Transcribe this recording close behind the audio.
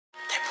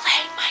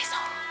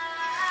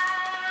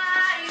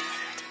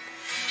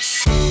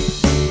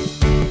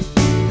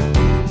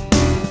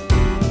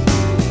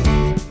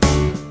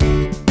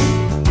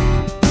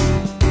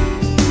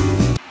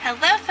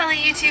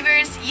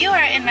Anyways, you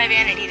are in my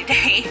vanity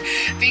today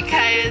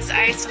because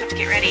I still have to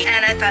get ready,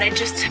 and I thought I'd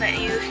just let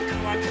you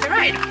go along for the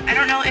ride. I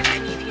don't know if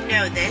any of you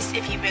know this.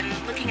 If you've been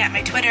looking at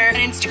my Twitter and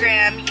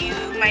Instagram, you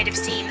might have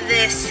seen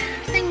this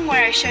thing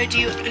where I showed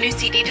you a new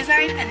CD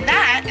design, and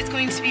that is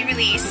going to be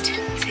released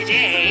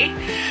today.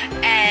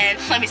 And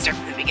let me start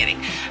from the beginning.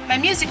 My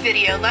music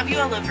video, Love You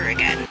All Over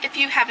Again. If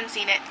you haven't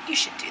seen it, you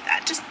should do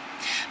that. Just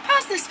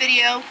pause this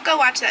video, go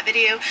watch that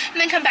video, and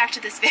then come back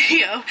to this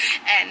video,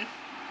 and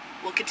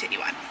we'll continue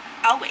on.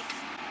 I'll wait.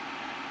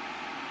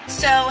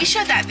 So we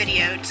showed that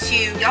video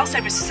to the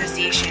Alzheimer's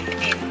Association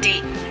in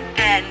Dayton,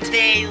 and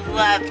they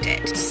loved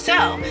it.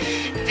 So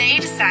they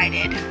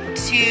decided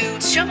to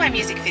show my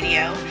music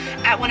video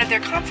at one of their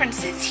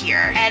conferences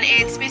here, and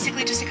it's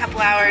basically just a couple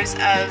hours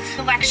of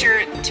a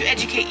lecture to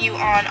educate you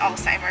on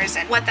Alzheimer's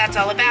and what that's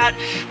all about.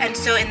 And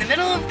so in the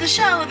middle of the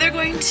show, they're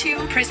going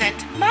to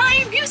present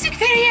my music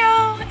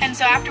video, and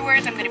so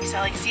afterwards I'm going to be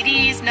selling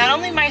CDs. Not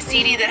only my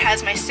CD that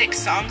has my 6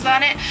 songs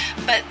on it,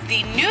 but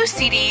the new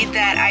CD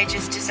that I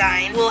just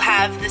designed will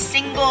have the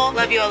single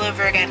Love You All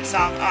Over Again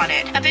song on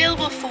it,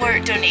 available for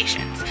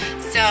donations.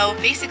 So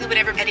basically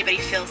whatever anybody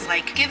feels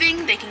like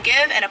giving, they can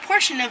give, and a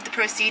portion of the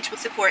proceeds will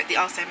support the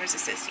Alzheimer's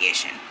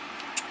Association.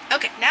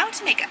 Okay, now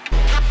to makeup.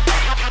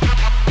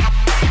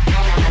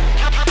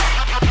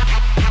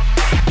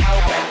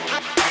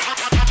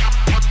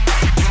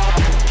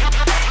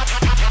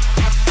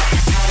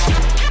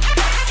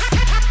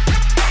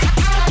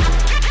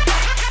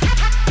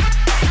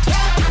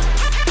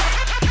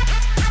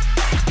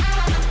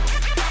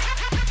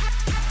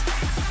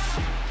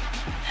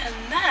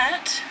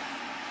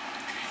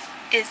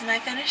 Is my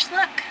finished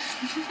look.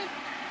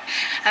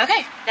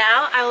 Okay,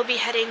 now I will be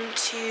heading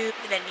to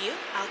the venue.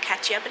 I'll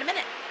catch you up in a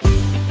minute.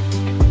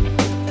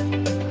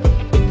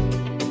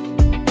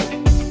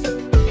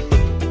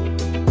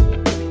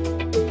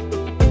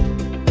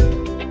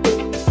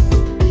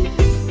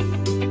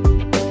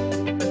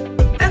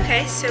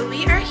 Okay, so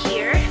we are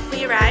here.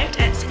 We arrived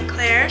at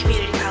Sinclair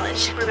Community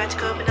College. We're about to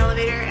go up an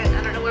elevator, and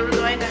I don't know where we're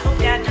going. I hope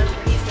Dad knows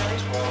where he's going.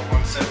 Well,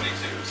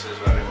 172 says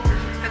right over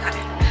here. Okay,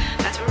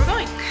 that's where we're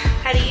going.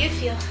 How do you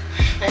feel?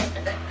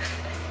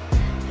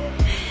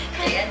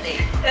 Dandy.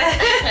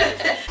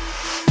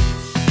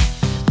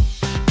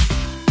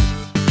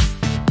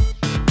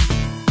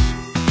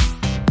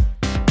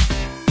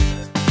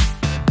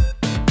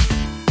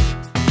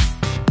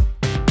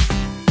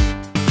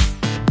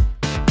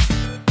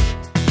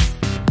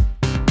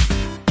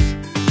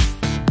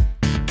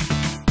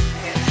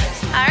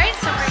 Alright,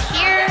 so we're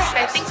here.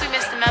 I think we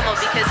missed the memo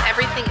because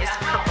everything is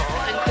purple,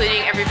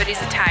 including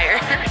everybody's attire.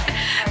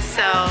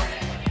 So,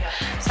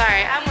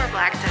 sorry, I wore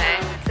black today.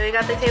 So we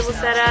got the table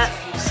set up,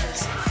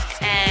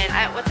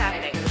 and what's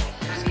happening?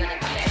 There's going to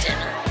be a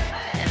dinner,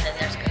 and then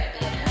there's going to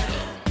be a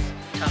meeting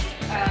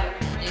talking about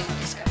new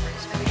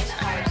discoveries for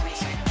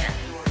Alzheimer's. Yeah.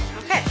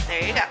 Okay,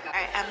 there you go.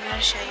 Alright, I'm going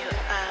to show you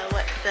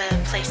what the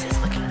place is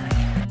looking like.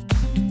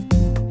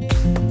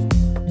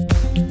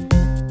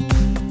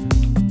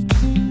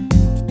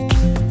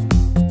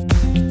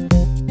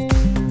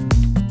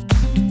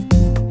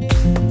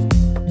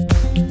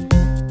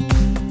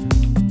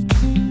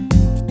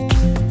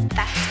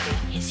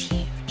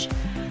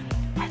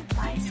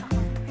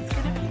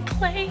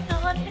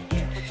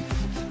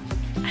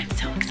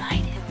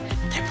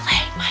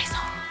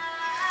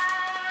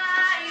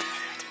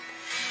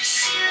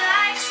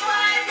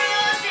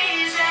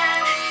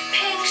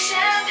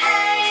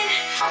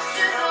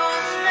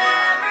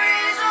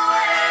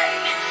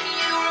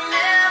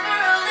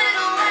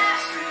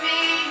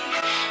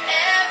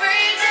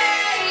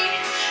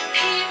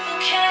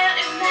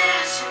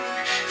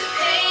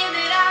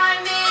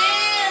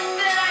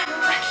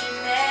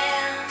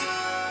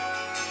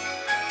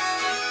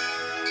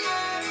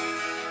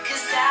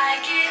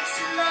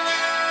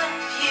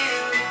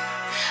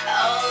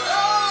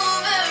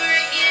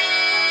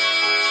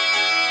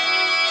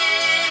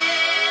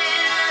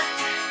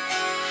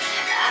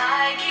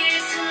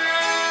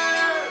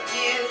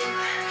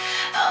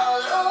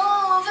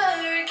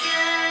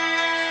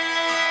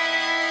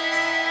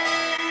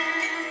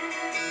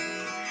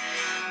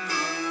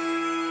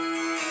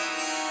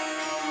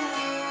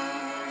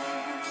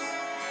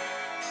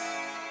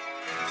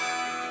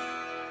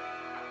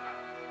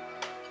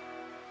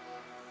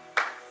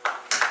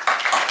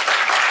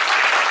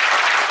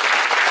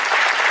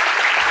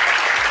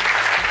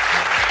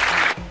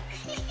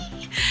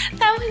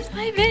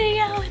 My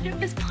video, and it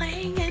was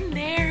playing in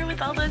there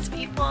with all those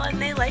people,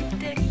 and they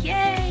liked it.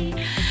 Yay!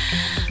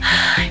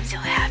 I'm so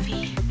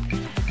happy.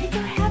 I'm so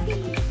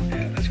happy.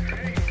 Yeah, that's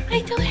great.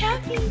 I'm so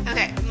happy.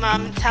 Okay,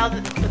 Mom, tell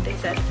them what they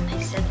said.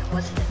 They said there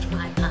wasn't a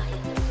dry eye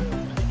in the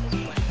room when it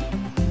was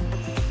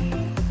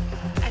playing.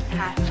 I'm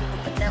happy.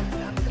 But that was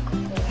not the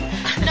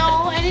goal. No,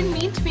 I didn't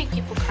mean to make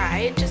people cry.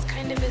 It just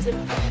kind of is a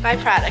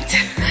byproduct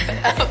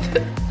of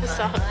the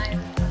song.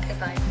 Okay,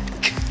 bye.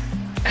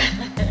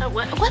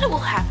 What will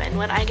happen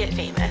when I get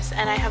famous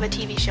and I have a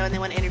TV show and they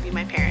want to interview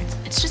my parents?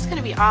 It's just going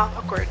to be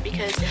awkward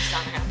because It's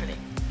not happening.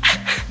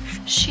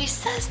 she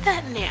says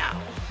that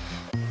now.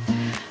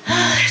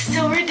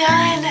 so we're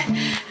done.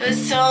 It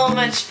was so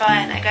much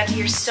fun. I got to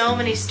hear so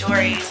many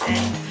stories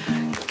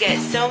and get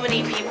so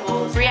many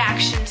people's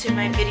reaction to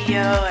my video,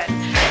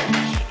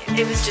 and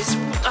it was just,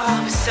 oh,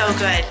 it was so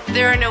good.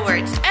 There are no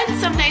words. And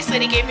some nice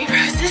lady gave me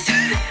roses.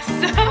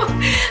 So,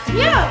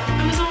 yeah,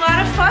 it was a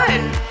lot of fun,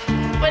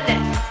 wasn't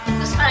it? It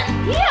was fun.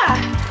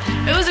 Yeah.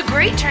 It was a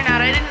great turnout.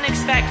 I didn't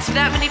expect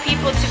that many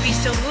people to be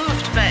so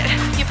moved, but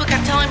people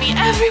kept telling me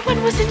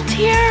everyone was in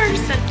tears.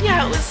 And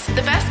yeah, it was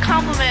the best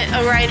compliment a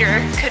writer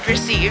could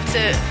receive,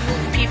 to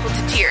move people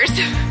to tears.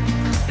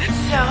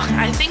 So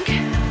I think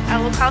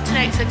I will call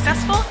tonight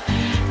successful,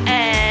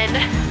 and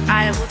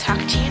I will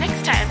talk to you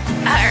next time.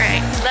 All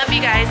right, love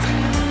you guys.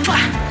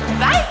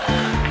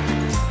 Bye.